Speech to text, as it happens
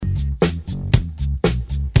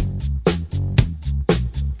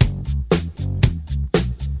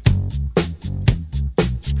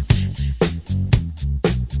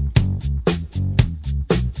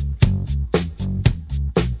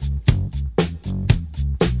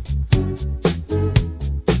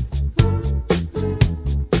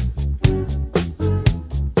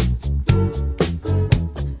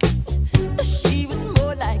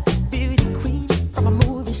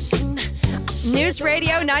News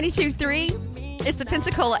Radio 92.3. It's the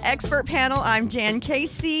Pensacola Expert Panel. I'm Jan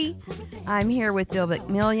Casey. I'm here with Bill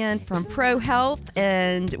McMillian from Pro Health,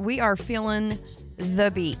 and we are feeling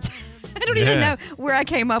the beat. I don't even know where I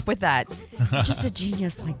came up with that. Just a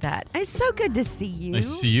genius like that. It's so good to see you. Nice to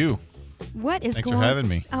see you. What is Thanks going on? for having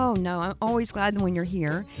me. Oh, no. I'm always glad when you're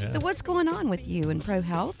here. Yeah. So what's going on with you and Pro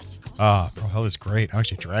Health? Pro Health is great. I'm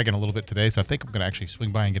actually dragging a little bit today, so I think I'm going to actually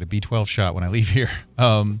swing by and get a B12 shot when I leave here.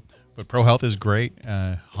 But Pro Health is great,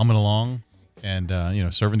 humming along and,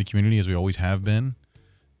 serving the community as we always have been.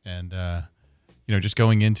 And, just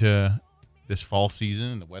going into this fall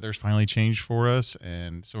season, the weather's finally changed for us,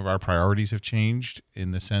 and some of our priorities have changed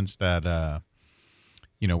in the sense that,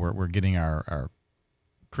 we're getting our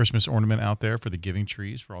Christmas ornament out there for the giving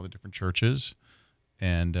trees for all the different churches.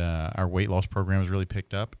 And our weight loss program has really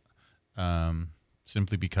picked up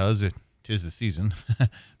simply because it is the season.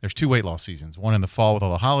 There's 2 weight loss seasons, one in the fall with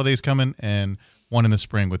all the holidays coming and one in the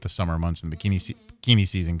spring with the summer months and bikini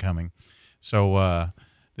season coming. So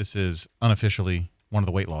this is unofficially one of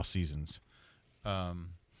the weight loss seasons.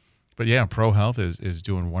 But yeah, Pro Health is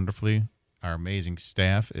doing wonderfully. Our amazing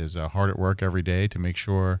staff is hard at work every day to make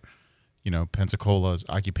sure Pensacola's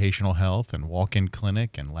occupational health and walk-in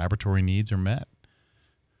clinic and laboratory needs are met.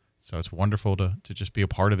 So it's wonderful to just be a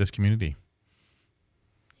part of this community.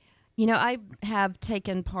 I have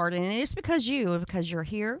taken part in it. It's because you're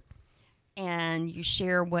here and you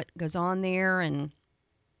share what goes on there. And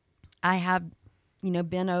I have,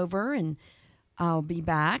 been over and I'll be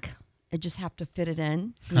back. I just have to fit it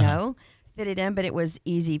in, but it was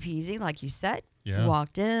easy peasy, like you said. Yeah.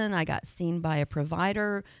 Walked in, I got seen by a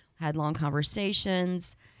provider, had long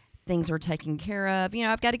conversations, things were taken care of.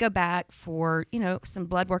 I've got to go back for, some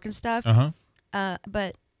blood work and stuff.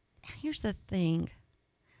 But here's the thing.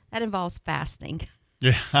 That involves fasting.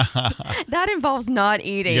 Yeah. That involves not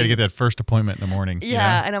eating. You got to get that first appointment in the morning.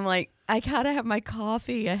 Yeah. And I'm like, I got to have my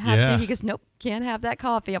coffee. I have to. He goes, nope, can't have that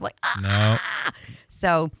coffee. I'm like, No.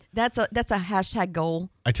 So that's a hashtag goal.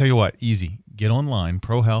 I tell you what, easy. Get online,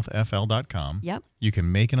 prohealthfl.com. Yep. You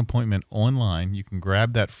can make an appointment online. You can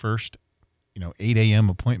grab that first, 8 a.m.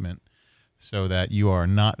 appointment so that you are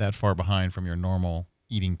not that far behind from your normal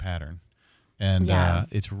eating pattern. And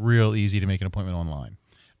it's real easy to make an appointment online.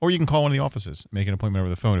 Or you can call one of the offices, make an appointment over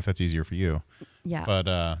the phone if that's easier for you. Yeah.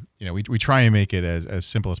 But, we try and make it as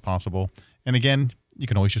simple as possible. And again, you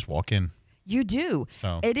can always just walk in. You do.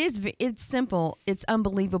 So it's simple. It's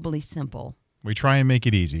unbelievably simple. We try and make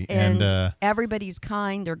it easy. And everybody's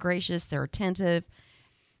kind. They're gracious. They're attentive.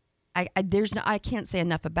 I can't say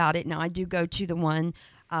enough about it. Now, I do go to the one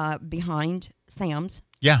behind Sam's.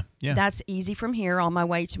 Yeah. That's easy from here on my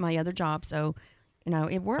way to my other job. So,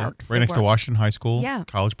 it works. Right next to Washington High School,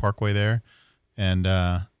 College Parkway there. And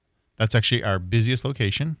that's actually our busiest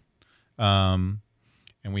location. And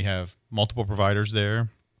we have multiple providers there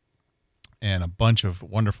and a bunch of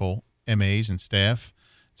wonderful MAs and staff.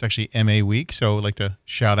 It's actually MA week, so I'd like to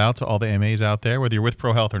shout out to all the MAs out there, whether you're with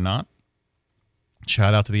Pro Health or not.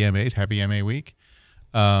 Shout out to the MAs. Happy MA week.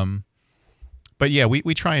 But yeah,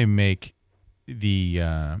 we try and make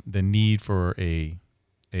the need for a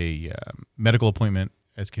medical appointment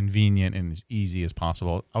as convenient and as easy as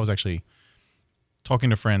possible. I was actually talking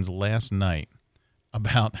to friends last night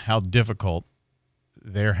about how difficult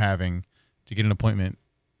they're having to get an appointment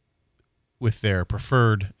with their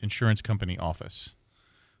preferred insurance company office.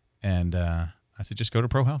 And I said, just go to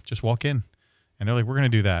Pro Health. Just walk in. And they're like, we're going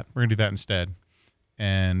to do that. We're going to do that instead.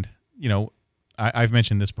 And, I've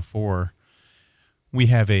mentioned this before. We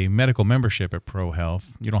have a medical membership at Pro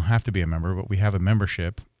Health. You don't have to be a member, but we have a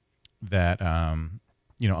membership that,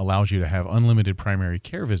 allows you to have unlimited primary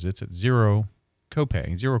care visits at zero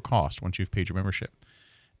copay, zero cost once you've paid your membership.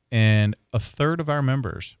 And a third of our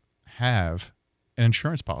members have an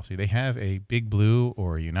insurance policy. They have a Big Blue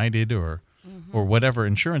or a United or whatever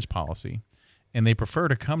insurance policy, and they prefer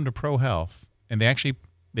to come to Pro Health, and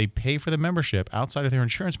they pay for the membership outside of their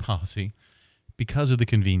insurance policy because of the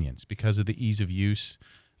convenience, because of the ease of use,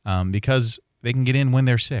 because they can get in when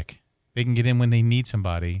they're sick. They can get in when they need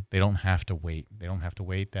somebody. They don't have to wait. They don't have to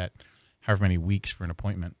wait that however many weeks for an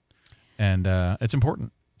appointment. And it's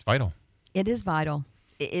important. It's vital. It is vital.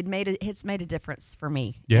 It's made a difference for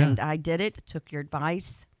me. Yeah. And I did it, took your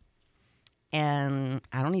advice. And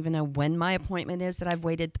I don't even know when my appointment is that I've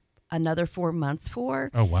waited another 4 months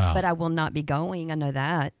for. Oh, wow. But I will not be going. I know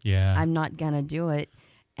that. Yeah. I'm not going to do it.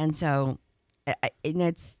 And so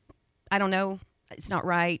I don't know. It's not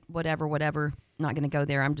right. Whatever. Not going to go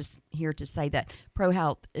there. I'm just here to say that Pro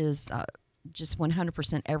Health is just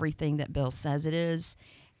 100% everything that Bill says it is.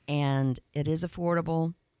 And it is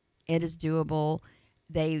affordable. It is doable.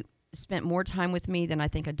 They spent more time with me than I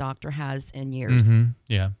think a doctor has in years.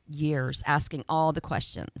 Yeah. Years asking all the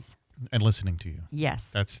questions. And listening to you.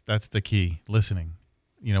 Yes. That's the key. Listening.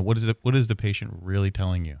 What is the patient really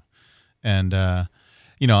telling you? And I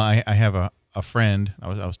have a friend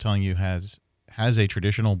I was telling you has a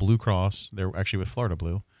traditional Blue Cross. They're actually with Florida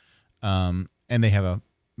Blue, and they have a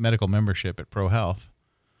medical membership at ProHealth.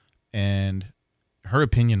 And her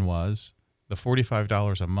opinion was the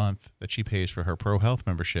 $45 a month that she pays for her ProHealth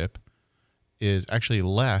membership is actually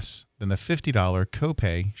less than the $50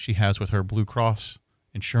 copay she has with her Blue Cross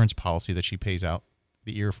insurance policy that she pays out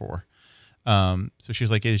the year for. So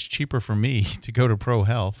she's like, it is cheaper for me to go to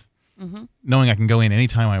ProHealth, knowing I can go in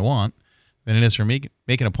anytime I want, than it is for me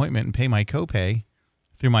make an appointment and pay my copay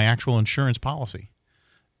through my actual insurance policy.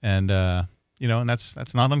 And and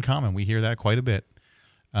that's not uncommon. We hear that quite a bit.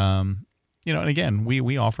 And again,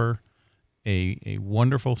 we offer a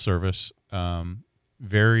wonderful service,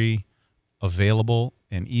 very available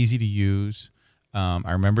and easy to use.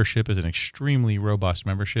 Our membership is an extremely robust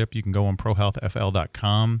membership. You can go on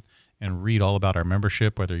prohealthfl.com and read all about our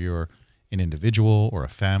membership, whether you're an individual or a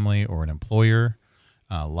family or an employer.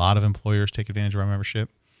 A lot of employers take advantage of our membership.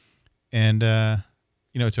 And,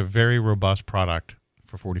 it's a very robust product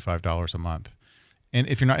for $45 a month. And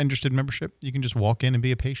if you're not interested in membership, you can just walk in and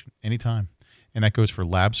be a patient anytime. And that goes for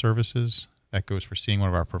lab services. That goes for seeing one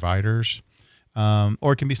of our providers.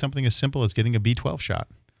 Or it can be something as simple as getting a B12 shot.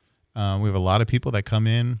 We have a lot of people that come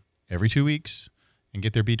in every 2 weeks and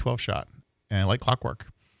get their B12 shot, and like clockwork.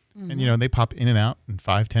 And, they pop in and out in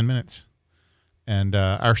 5-10 minutes. And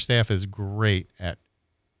our staff is great at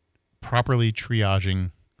properly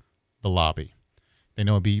triaging the lobby. They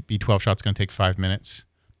know a B12 shot's going to take 5 minutes.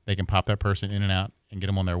 They can pop that person in and out and get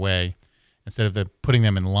them on their way instead of putting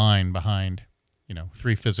them in line behind,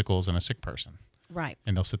 3 physicals and a sick person. Right.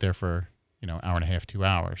 And they'll sit there for, hour and a half, 2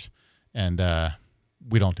 hours. And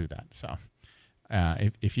we don't do that. So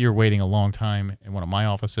if you're waiting a long time in one of my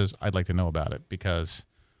offices, I'd like to know about it, because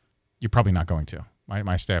you're probably not going to.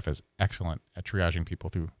 My staff is excellent at triaging people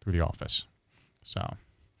through the office. So,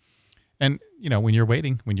 and, when you're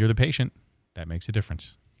waiting, when you're the patient, that makes a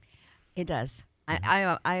difference. It does.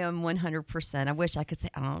 I am 100%. I wish I could say,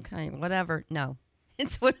 oh, okay, whatever. No,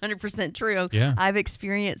 it's 100% true. Yeah. I've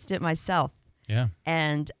experienced it myself. Yeah.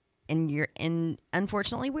 And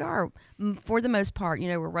unfortunately we are, for the most part,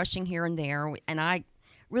 we're rushing here and there. And I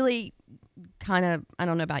really kind of, I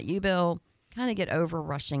don't know about you, Bill, kind of get over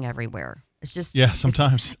rushing everywhere. It's just, yeah,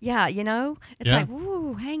 sometimes. It's like,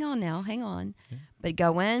 woo, hang on now, hang on. Yeah. But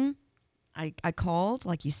go in. I called,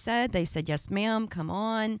 like you said. They said, yes, ma'am, come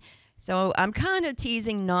on. So I'm kind of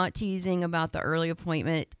not teasing about the early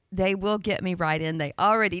appointment. They will get me right in. They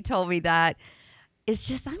already told me that. It's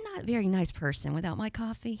just I'm not a very nice person without my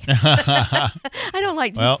coffee. I don't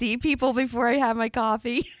like to see people before I have my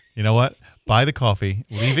coffee. You know what? Buy the coffee,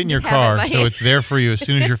 leave it in your car so it's there for you as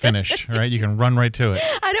soon as you're finished. All right, you can run right to it.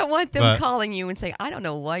 I don't want them calling you and saying, "I don't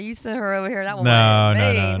know why you sent her over here." That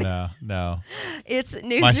woman. No. It's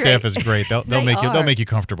news. My staff is great. They'll make you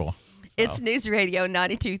comfortable. So. It's News Radio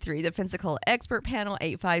 92.3, the Pensacola Expert Panel,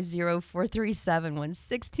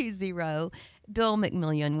 850-437-1620. Bill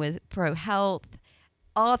McMillian with ProHealth.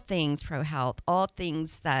 All things ProHealth, all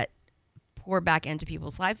things that pour back into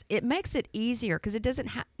people's life. It makes it easier because it doesn't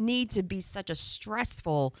need to be such a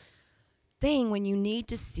stressful thing when you need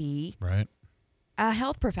to see a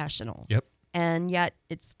health professional. Yep. And yet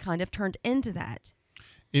it's kind of turned into that.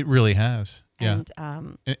 It really has. Yeah.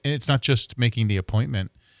 And it's not just making the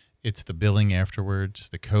appointment. It's the billing afterwards,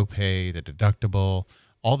 the copay, the deductible,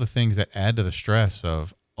 all the things that add to the stress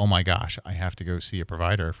of, oh my gosh, I have to go see a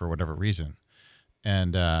provider for whatever reason.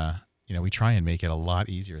 And, we try and make it a lot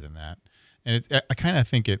easier than that. And I kind of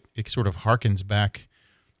think it sort of harkens back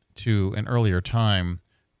to an earlier time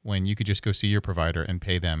when you could just go see your provider and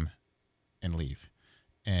pay them and leave.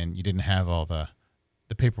 And you didn't have all the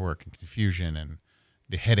paperwork and confusion and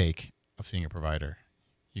the headache of seeing a provider.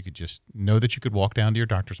 You could just know that you could walk down to your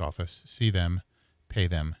doctor's office, see them, pay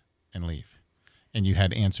them, and leave. And you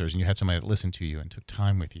had answers, and you had somebody that listened to you and took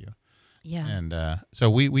time with you. Yeah. And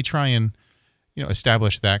so we try and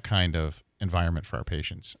establish that kind of environment for our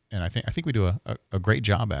patients, and I think we do a great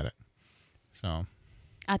job at it. So,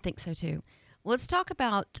 I think so too. Let's talk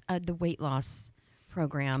about the weight loss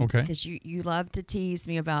program. Okay. Because you love to tease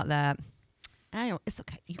me about that. It's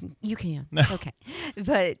okay. You can. It's okay.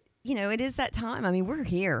 But it is that time. I mean, we're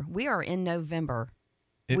here. We are in November.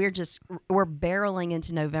 We're barreling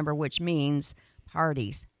into November, which means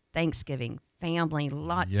parties, Thanksgiving, family,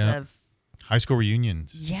 lots of high school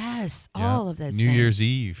reunions. Yes, all of those New things. Year's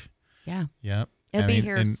Eve. Yeah. Yep. It'll I be mean,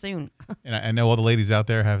 here soon. And I know all the ladies out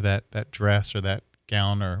there have that dress or that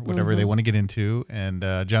gown or whatever they want to get into. And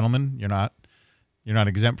gentlemen, you're not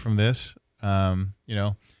exempt from this.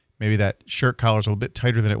 Maybe that shirt collar's a little bit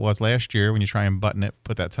tighter than it was last year when you try and button it,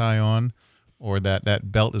 put that tie on, or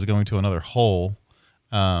that belt is going to another hole,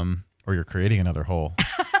 or you're creating another hole.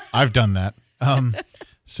 I've done that.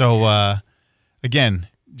 Again,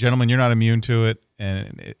 gentlemen, you're not immune to it,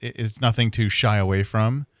 and it's nothing to shy away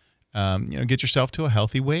from. Get yourself to a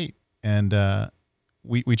healthy weight, and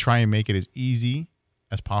we try and make it as easy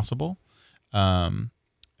as possible. And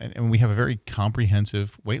we have a very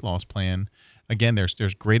comprehensive weight loss plan. Again, there's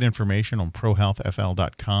great information on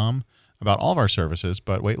prohealthfl.com about all of our services,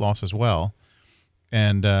 but weight loss as well.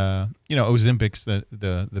 And Ozempic's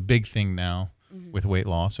the big thing now with weight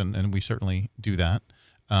loss, and we certainly do that.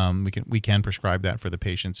 We can prescribe that for the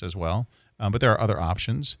patients as well, but there are other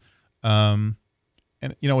options. And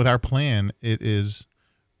with our plan, it is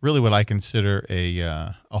really what I consider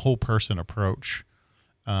a whole person approach,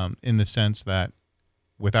 in the sense that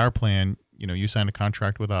with our plan, you sign a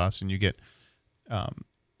contract with us and you get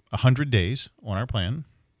 100 days on our plan.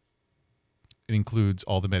 It includes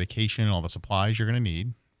all the medication and all the supplies you're going to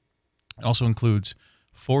need. It also includes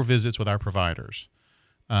 4 visits with our providers,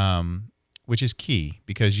 which is key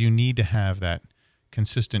because you need to have that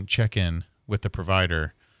consistent check-in with the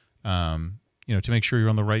provider, to make sure you're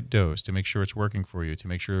on the right dose, to make sure it's working for you, to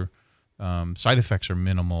make sure side effects are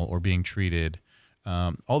minimal or being treated,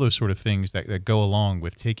 all those sort of things that go along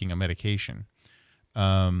with taking a medication.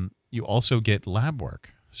 You also get lab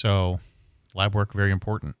work. So lab work, very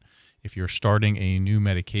important. If you're starting a new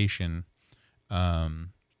medication,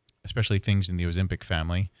 especially things in the Ozempic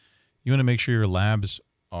family, you want to make sure your labs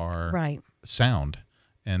are sound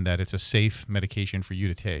and that it's a safe medication for you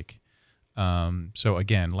to take. So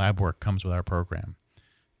again, lab work comes with our program.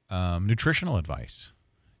 Nutritional advice.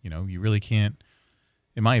 You really can't,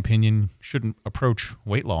 in my opinion, shouldn't approach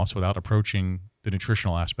weight loss without approaching the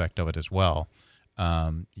nutritional aspect of it as well.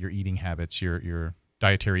 Your eating habits, your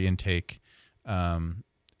dietary intake,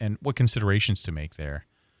 and what considerations to make there.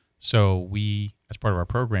 So we, as part of our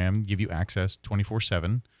program, give you access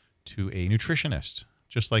 24/7 to a nutritionist,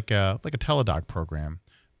 just like a Teladoc program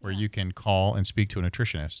where you can call and speak to a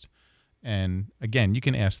nutritionist. And again, you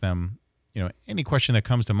can ask them, any question that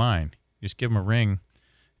comes to mind. Just give them a ring,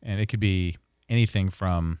 and it could be anything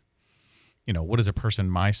from, what is a person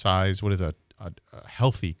my size? What is a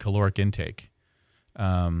healthy caloric intake?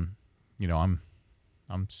 I'm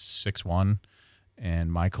 6'1",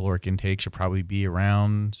 and my caloric intake should probably be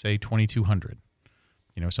around, say, 2,200.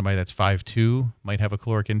 Somebody that's 5'2" might have a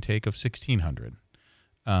caloric intake of 1,600.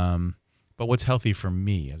 But what's healthy for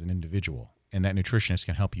me as an individual? And that nutritionist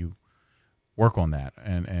can help you work on that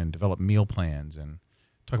and develop meal plans and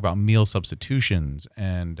talk about meal substitutions.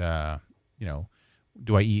 And,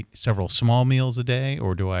 do I eat several small meals a day,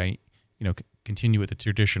 or do I, continue with the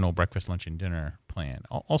traditional breakfast, lunch, and dinner plan?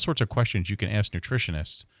 All sorts of questions you can ask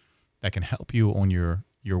nutritionists that can help you on your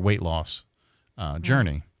weight loss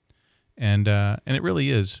journey. And it really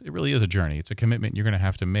is a journey. It's a commitment you're going to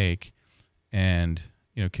have to make, and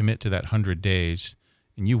commit to that 100 days,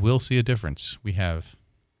 and you will see a difference. We have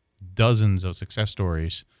dozens of success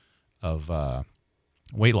stories of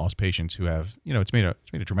weight loss patients who have, it's made a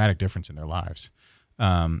dramatic difference in their lives,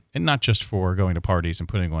 and not just for going to parties and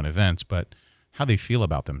putting on events, but how they feel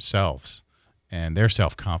about themselves and their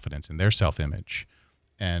self-confidence and their self-image.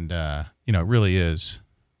 And it really is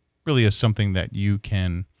something that you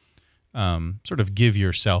can sort of give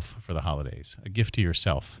yourself for the holidays, a gift to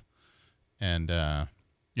yourself. And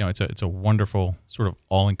it's a wonderful sort of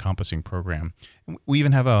all-encompassing program. We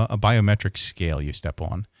even have a biometric scale you step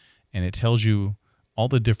on, and it tells you all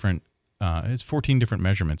the different. It's 14 different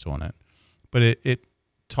measurements on it, but it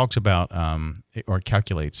talks about or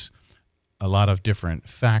calculates a lot of different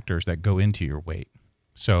factors that go into your weight.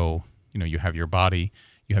 So you have your body,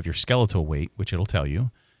 you have your skeletal weight, which it'll tell you.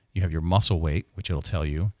 You have your muscle weight, which it'll tell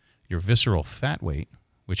you. Your visceral fat weight,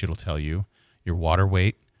 which it'll tell you. Your water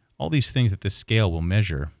weight. All these things that this scale will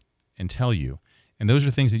measure and tell you. And those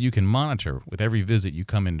are things that you can monitor with every visit you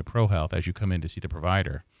come into ProHealth as you come in to see the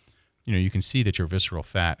provider. You can see that your visceral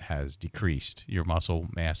fat has decreased. Your muscle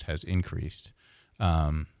mass has increased.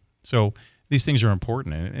 So these things are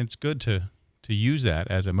important, and it's good to use that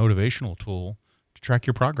as a motivational tool to track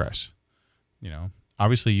your progress.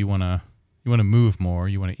 Obviously you want to move more,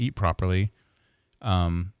 you want to eat properly,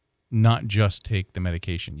 not just take the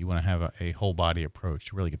medication. You want to have a whole body approach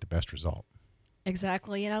to really get the best result.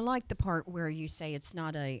 Exactly. And I like the part where you say it's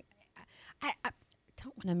not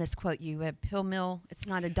don't want to misquote you. A pill mill. It's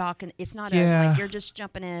not a doc, and it's not Yeah. a like you're just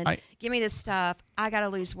jumping in. Give me this stuff. I got to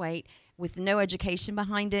lose weight with no education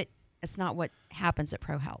behind it. It's not what happens at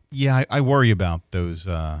Pro Health. Yeah, I worry about those.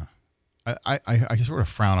 I sort of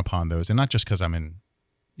frown upon those, and not just because I'm in,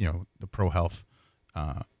 the Pro Health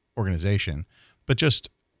organization, but just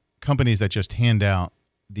companies that just hand out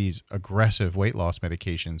these aggressive weight loss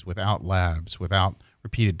medications without labs, without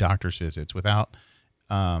repeated doctor's visits, without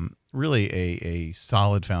really a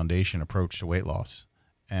solid foundation approach to weight loss.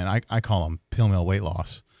 And I call them pill mill weight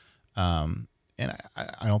loss. And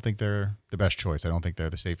I don't think they're the best choice. I don't think they're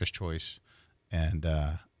the safest choice. And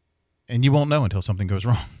you won't know until something goes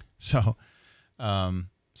wrong.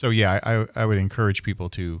 So yeah, I would encourage people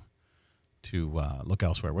to look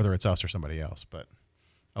elsewhere, whether it's us or somebody else, but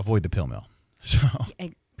avoid the pill mill. So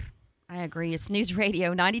I agree. It's News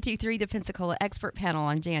Radio 92.3, the Pensacola Expert Panel.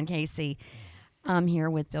 I'm Jan Casey. I'm here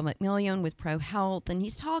with Bill McMillian with Pro Health, and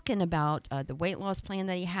he's talking about the weight loss plan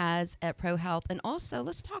that he has at Pro Health, and also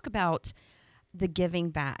let's talk about the giving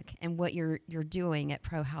back and what you're doing at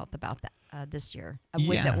Pro Health about that this year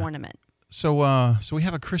with the ornament. So we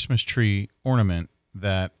have a Christmas tree ornament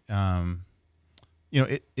that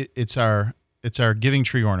it's our giving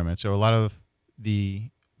tree ornament. So a lot of the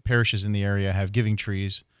parishes in the area have giving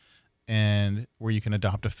trees, and where you can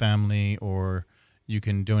adopt a family, or you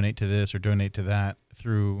can donate to this or donate to that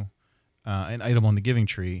through an item on the giving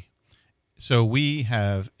tree. So we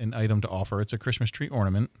have an item to offer. It's a Christmas tree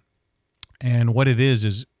ornament, and what it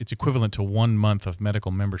is it's equivalent to 1 month of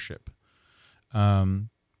medical membership. And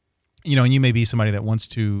you may be somebody that wants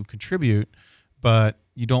to contribute, but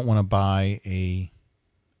you don't want to buy a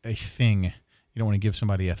thing. You don't want to give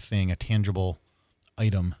somebody a thing, a tangible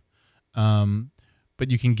item. But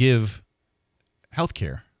you can give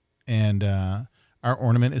healthcare. And our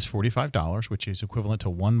ornament is $45, which is equivalent to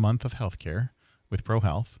 1 month of healthcare with Pro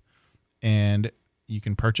Health. And you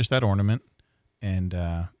can purchase that ornament and,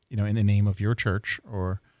 in the name of your church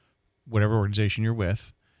or whatever organization you're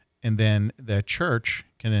with. And then the church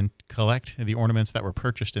can then collect the ornaments that were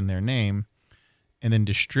purchased in their name and then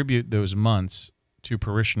distribute those months to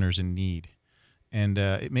parishioners in need. And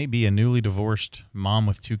it may be a newly divorced mom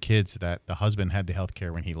with 2 kids that the husband had the health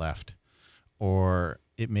care when he left. Or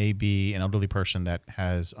it may be an elderly person that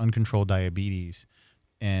has uncontrolled diabetes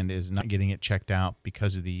and is not getting it checked out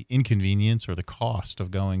because of the inconvenience or the cost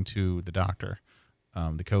of going to the doctor,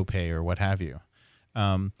 the copay or what have you.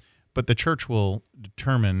 But the church will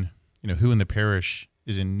determine, who in the parish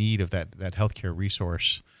is in need of that healthcare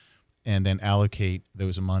resource, and then allocate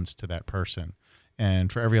those months to that person.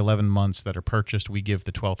 And for every 11 months that are purchased, we give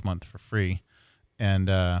the 12th month for free. And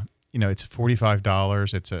it's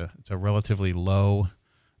 $45. It's a relatively low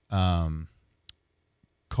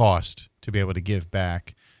cost to be able to give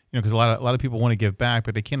back. Because a lot of people want to give back,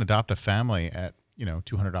 but they can't adopt a family at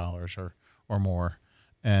 $200 or more.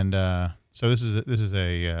 And so this is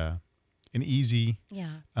an easy,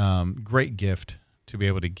 great gift to be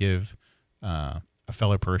able to give a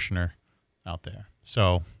fellow parishioner out there.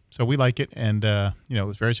 So we like it, and it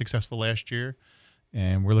was very successful last year,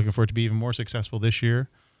 and we're looking for it to be even more successful this year.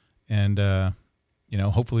 And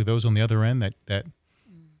hopefully those on the other end that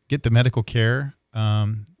get the medical care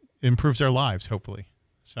improves their lives, hopefully.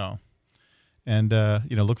 So, and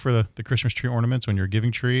look for the Christmas tree ornaments on your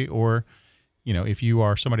giving tree, or if you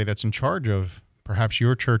are somebody that's in charge of perhaps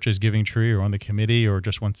your church's giving tree or on the committee or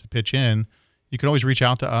just wants to pitch in, you can always reach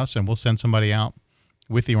out to us and we'll send somebody out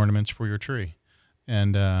with the ornaments for your tree.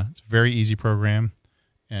 And it's a very easy program,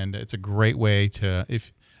 and it's a great way to,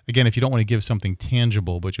 if you don't want to give something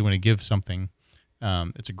tangible, but you want to give something,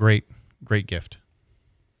 it's a great gift.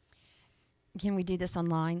 Can we do this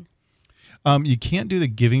online? You can't do the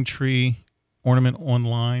giving tree ornament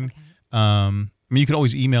online. Okay. You can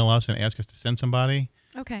always email us and ask us to send somebody.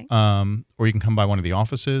 Okay. Or you can come by one of the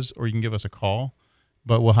offices, or you can give us a call,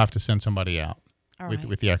 but we'll have to send somebody out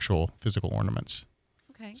with the actual physical ornaments.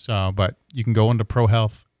 Okay. So, but you can go into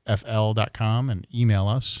prohealthfl.com and email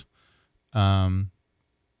us. Or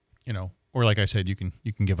like I said, you can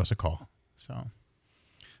give us a call. So,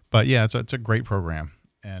 but yeah, it's a great program,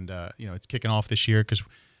 and it's kicking off this year because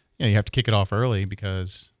you have to kick it off early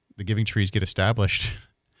because the giving trees get established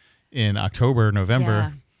in October,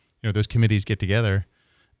 November. Yeah. Those committees get together,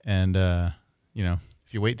 and if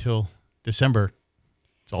you wait till December,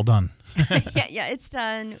 it's all done. yeah, it's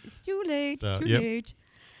done. It's too late. Late.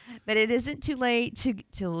 But it isn't too late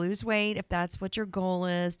to lose weight if that's what your goal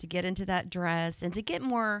is, to get into that dress and to get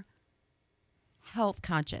more health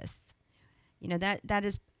conscious. That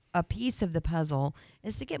is a piece of the puzzle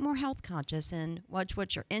is to get more health conscious and watch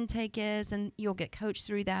what your intake is, and you'll get coached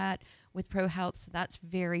through that with Pro Health. So that's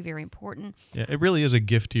very, very important. Yeah, it really is a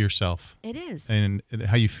gift to yourself. It is. And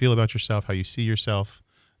how you feel about yourself, how you see yourself,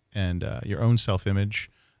 and your own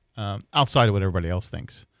self-image, outside of what everybody else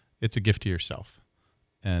thinks. It's a gift to yourself,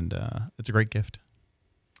 and it's a great gift.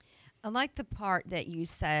 I like the part that you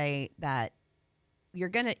say that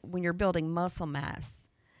when you're building muscle mass,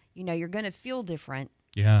 you're going to feel different.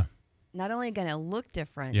 Yeah. Not only going to look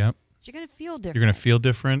different, Yep. but you're going to feel different. You're going to feel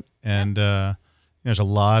different, and there's a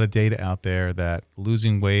lot of data out there that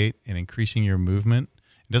losing weight and increasing your movement,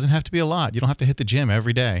 it doesn't have to be a lot. You don't have to hit the gym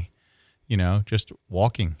every day. Just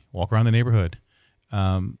walk around the neighborhood.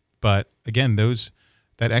 But again,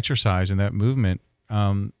 that exercise and that movement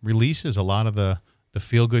releases a lot of the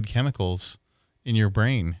feel-good chemicals in your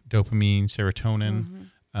brain, dopamine, serotonin,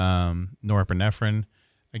 norepinephrine.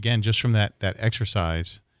 Again, just from that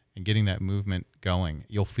exercise and getting that movement going,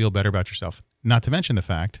 you'll feel better about yourself. Not to mention the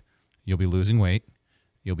fact you'll be losing weight,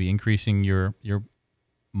 you'll be increasing your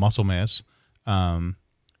muscle mass,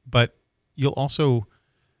 but you'll also,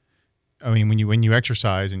 when you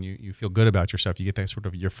exercise and you feel good about yourself, you get that sort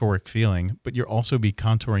of euphoric feeling, but you'll also be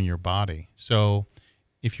contouring your body. So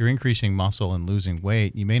if you're increasing muscle and losing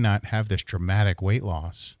weight, you may not have this dramatic weight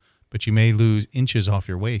loss, but you may lose inches off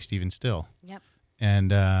your waist even still. Yep.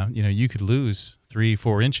 And, you could lose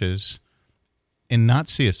 3-4 inches and not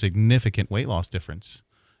see a significant weight loss difference.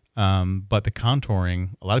 But the contouring,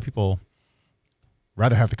 a lot of people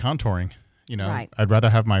rather have the contouring. Right. I'd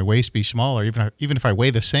rather have my waist be smaller, even if I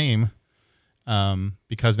weigh the same,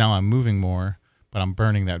 because now I'm moving more, but I'm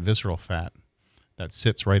burning that visceral fat that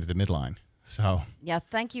sits right at the midline. So yeah,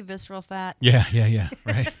 thank you, visceral fat. Yeah,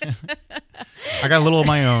 right. I got a little of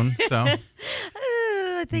my own, so.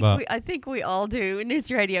 I think we all do.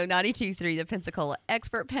 News Radio 92.3, the Pensacola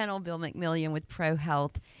Expert Panel, Bill McMillian with Pro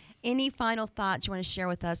Health. Any final thoughts you want to share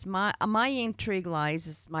with us? My intrigue lies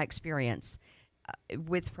is my experience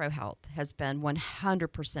with Pro Health has been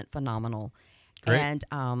 100% phenomenal. Great. And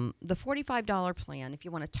the $45 plan, if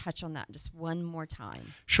you want to touch on that just one more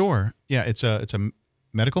time. Sure. Yeah, it's a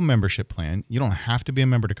medical membership plan. You don't have to be a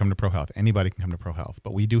member to come to Pro Health. Anybody can come to Pro Health,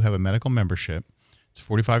 but we do have a medical membership. It's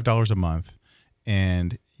 $45 a month,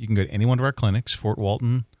 and you can go to any one of our clinics: Fort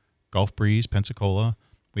Walton, Gulf Breeze, Pensacola.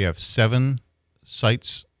 We have 7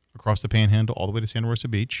 sites across the Panhandle, all the way to Santa Rosa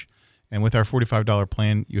Beach. And with our $45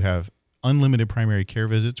 plan, you have unlimited primary care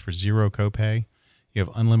visits for zero copay. You have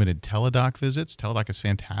unlimited Teladoc visits. Teladoc is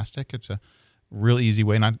fantastic. It's a real easy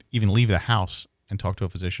way, not even leave the house and talk to a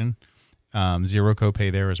physician. Zero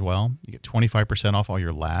copay there as well. You get 25% off all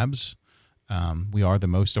your labs. We are the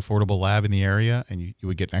most affordable lab in the area, and you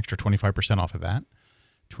would get an extra 25% off of that.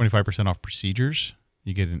 25% off procedures.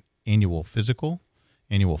 You get an annual physical,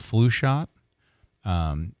 annual flu shot.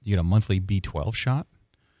 You get a monthly B12 shot,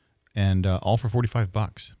 and all for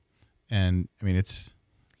 $45. And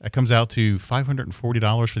that comes out to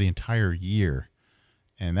 $540 for the entire year,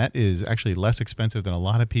 and that is actually less expensive than a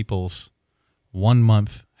lot of people's 1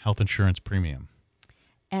 month health insurance premium.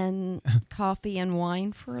 And coffee and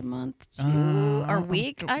wine for a month too, or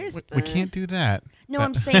week. We can't do that. No,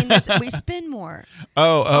 I'm saying that we spend more.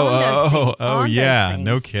 Oh, yeah.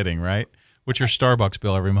 No kidding, right? What's your Starbucks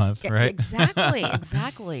bill every month, right?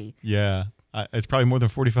 Exactly. Yeah, it's probably more than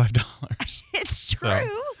 $45. It's true.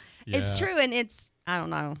 So, yeah. It's true, and I don't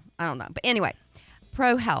know. But anyway,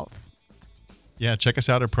 Pro Health. Yeah, check us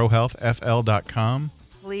out at prohealthfl.com.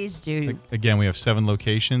 Please do. Again, we have 7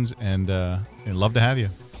 locations, and love to have you.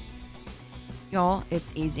 Y'all,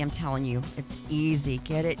 it's easy. I'm telling you, it's easy.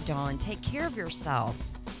 Get it done. Take care of yourself.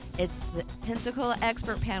 It's the Pensacola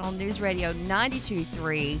Expert Panel, News Radio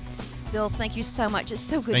 92.3. Bill, thank you so much. It's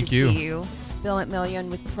so good to see you. Bill McMillian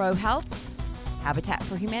with Pro Health. Habitat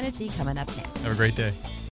for Humanity coming up next. Have a great day.